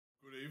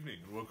Good evening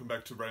and welcome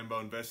back to Rainbow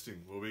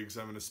Investing, where we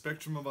examine a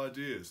spectrum of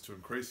ideas to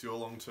increase your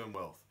long-term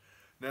wealth.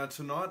 Now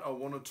tonight I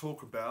want to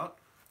talk about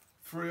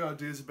 3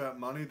 ideas about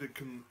money that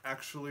can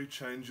actually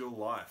change your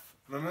life.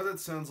 And I know that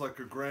sounds like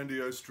a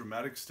grandiose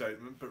dramatic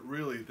statement, but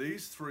really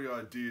these 3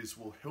 ideas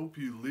will help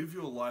you live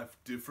your life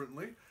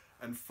differently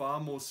and far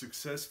more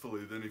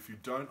successfully than if you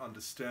don't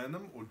understand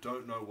them or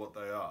don't know what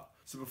they are.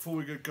 So before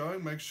we get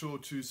going, make sure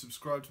to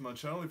subscribe to my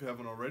channel if you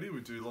haven't already.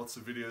 We do lots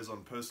of videos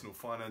on personal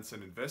finance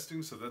and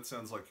investing, so that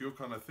sounds like your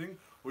kind of thing,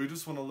 or you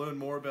just want to learn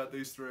more about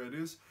these 3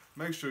 ideas,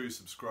 make sure you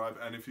subscribe,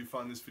 and if you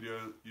find this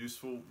video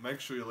useful, make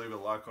sure you leave a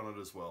like on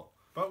it as well.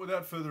 But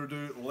without further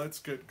ado, let's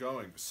get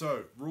going.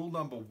 So, rule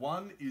number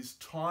 1 is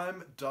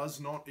time does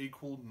not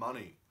equal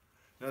money.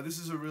 Now this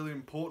is a really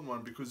important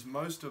one because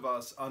most of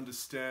us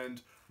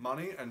understand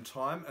money and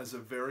time as a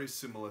very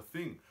similar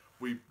thing.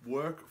 We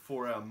work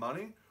for our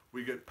money,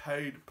 we get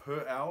paid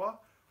per hour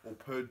or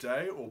per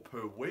day or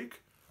per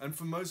week, and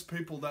for most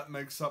people that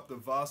makes up the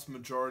vast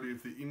majority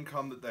of the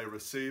income that they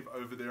receive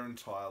over their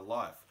entire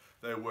life.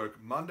 They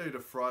work Monday to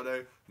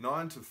Friday,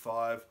 9 to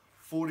 5,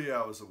 40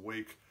 hours a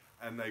week,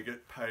 and they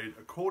get paid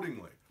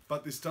accordingly.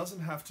 But this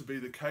doesn't have to be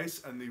the case,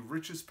 and the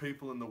richest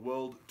people in the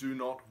world do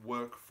not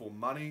work for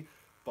money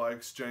by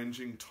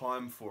exchanging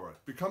time for it.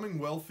 Becoming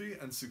wealthy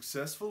and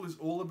successful is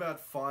all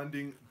about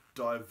finding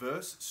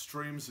diverse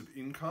streams of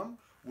income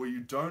where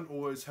you don't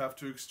always have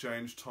to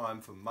exchange time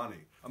for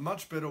money. A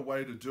much better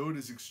way to do it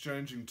is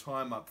exchanging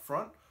time up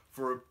front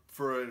for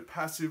a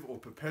passive or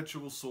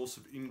perpetual source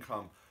of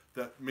income.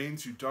 That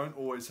means you don't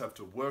always have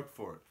to work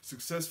for it.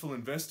 Successful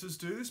investors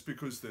do this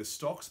because their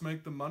stocks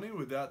make the money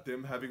without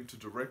them having to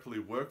directly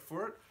work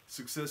for it.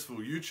 Successful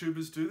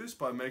YouTubers do this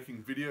by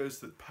making videos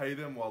that pay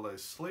them while they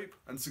sleep.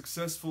 And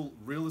successful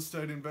real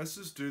estate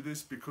investors do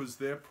this because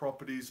their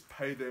properties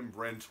pay them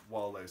rent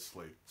while they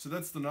sleep. So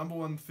that's the number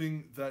 1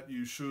 thing that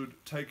you should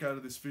take out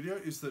of this video,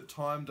 is that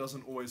time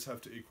doesn't always have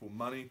to equal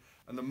money.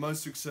 And the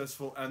most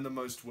successful and the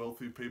most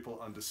wealthy people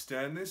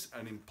understand this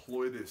and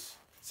employ this.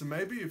 So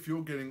maybe if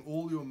you're getting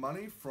all your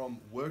money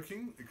from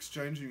working,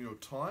 exchanging your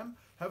time,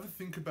 have a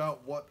think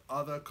about what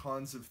other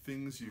kinds of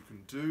things you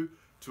can do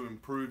to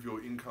improve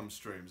your income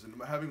streams. And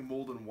having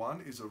more than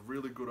one is a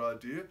really good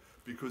idea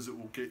because it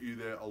will get you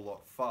there a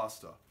lot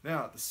faster.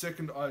 Now, the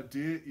second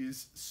idea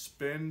is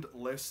spend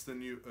less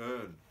than you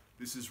earn.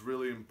 This is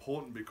really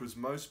important because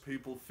most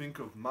people think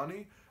of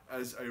money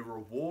as a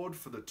reward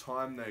for the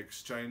time they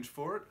exchange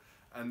for it,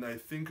 and they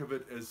think of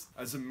it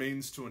as a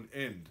means to an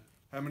end.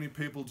 How many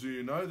people do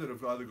you know that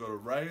have either got a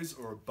raise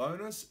or a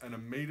bonus and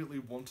immediately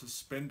want to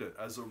spend it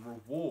as a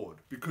reward?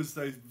 Because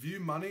they view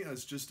money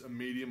as just a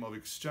medium of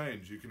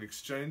exchange. You can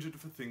exchange it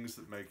for things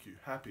that make you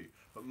happy.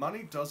 But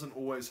money doesn't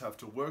always have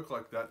to work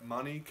like that.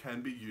 Money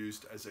can be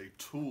used as a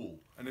tool.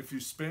 And if you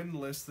spend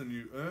less than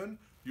you earn,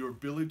 your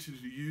ability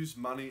to use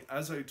money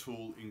as a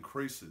tool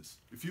increases.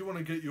 If you want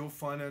to get your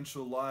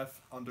financial life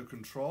under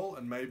control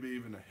and maybe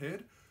even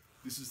ahead,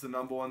 this is the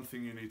number 1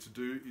 thing you need to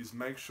do, is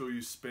make sure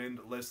you spend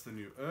less than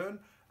you earn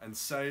and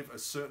save a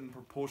certain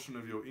proportion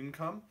of your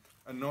income,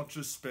 and not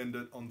just spend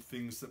it on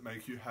things that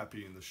make you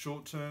happy in the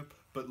short term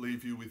but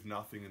leave you with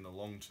nothing in the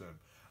long term.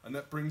 And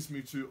that brings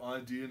me to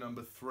idea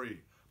number 3.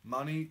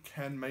 Money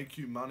can make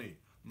you money.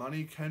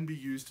 Money can be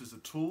used as a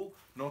tool,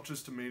 not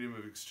just a medium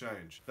of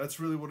exchange. That's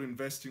really what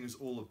investing is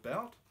all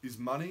about, is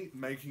money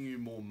making you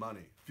more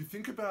money. If you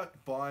think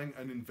about buying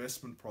an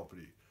investment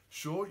property,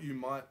 sure, you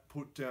might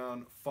put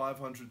down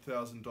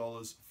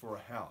 $500,000 for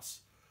a house,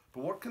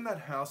 but what can that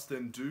house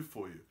then do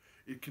for you?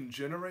 It can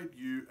generate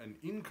you an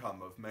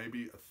income of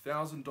maybe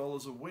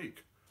 $1,000 a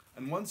week.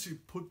 And once you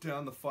put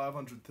down the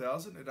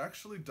 $500,000, it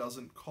actually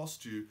doesn't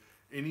cost you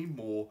any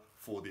more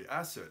for the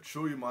asset.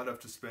 Sure, you might have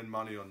to spend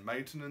money on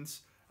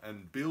maintenance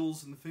and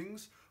bills and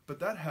things,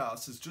 but that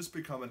house has just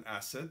become an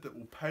asset that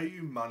will pay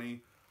you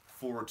money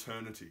for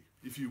eternity.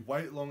 If you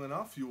wait long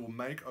enough, you will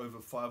make over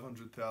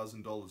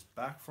 $500,000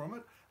 back from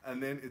it,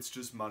 and then it's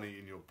just money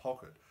in your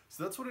pocket.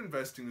 So that's what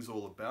investing is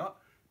all about,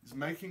 is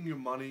making your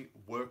money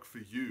work for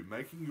you,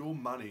 making your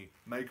money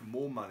make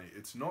more money.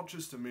 It's not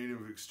just a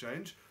medium of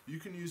exchange. You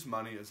can use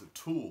money as a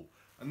tool.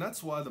 And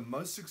that's why the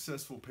most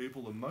successful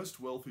people, the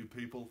most wealthy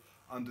people,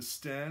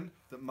 understand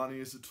that money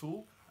is a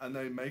tool, and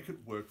they make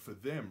it work for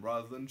them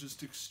rather than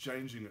just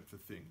exchanging it for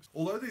things.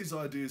 Although these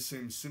ideas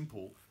seem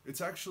simple,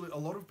 it's actually, a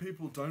lot of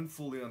people don't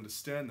fully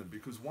understand them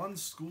because 1,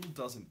 school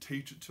doesn't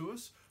teach it to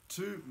us.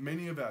 2,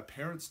 many of our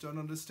parents don't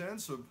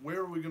understand, so where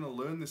are we going to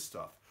learn this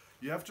stuff?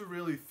 You have to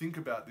really think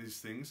about these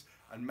things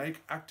and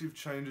make active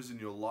changes in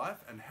your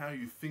life and how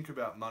you think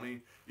about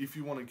money if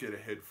you want to get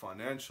ahead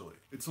financially.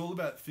 It's all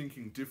about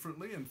thinking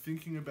differently and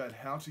thinking about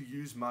how to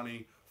use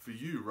money for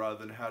you rather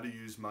than how to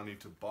use money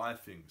to buy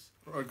things.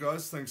 Alright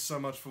guys, thanks so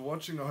much for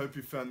watching. I hope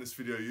you found this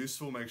video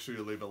useful. Make sure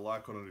you leave a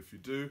like on it if you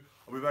do.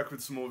 I'll be back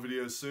with some more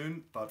videos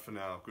soon, but for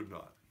now, good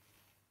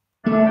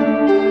night.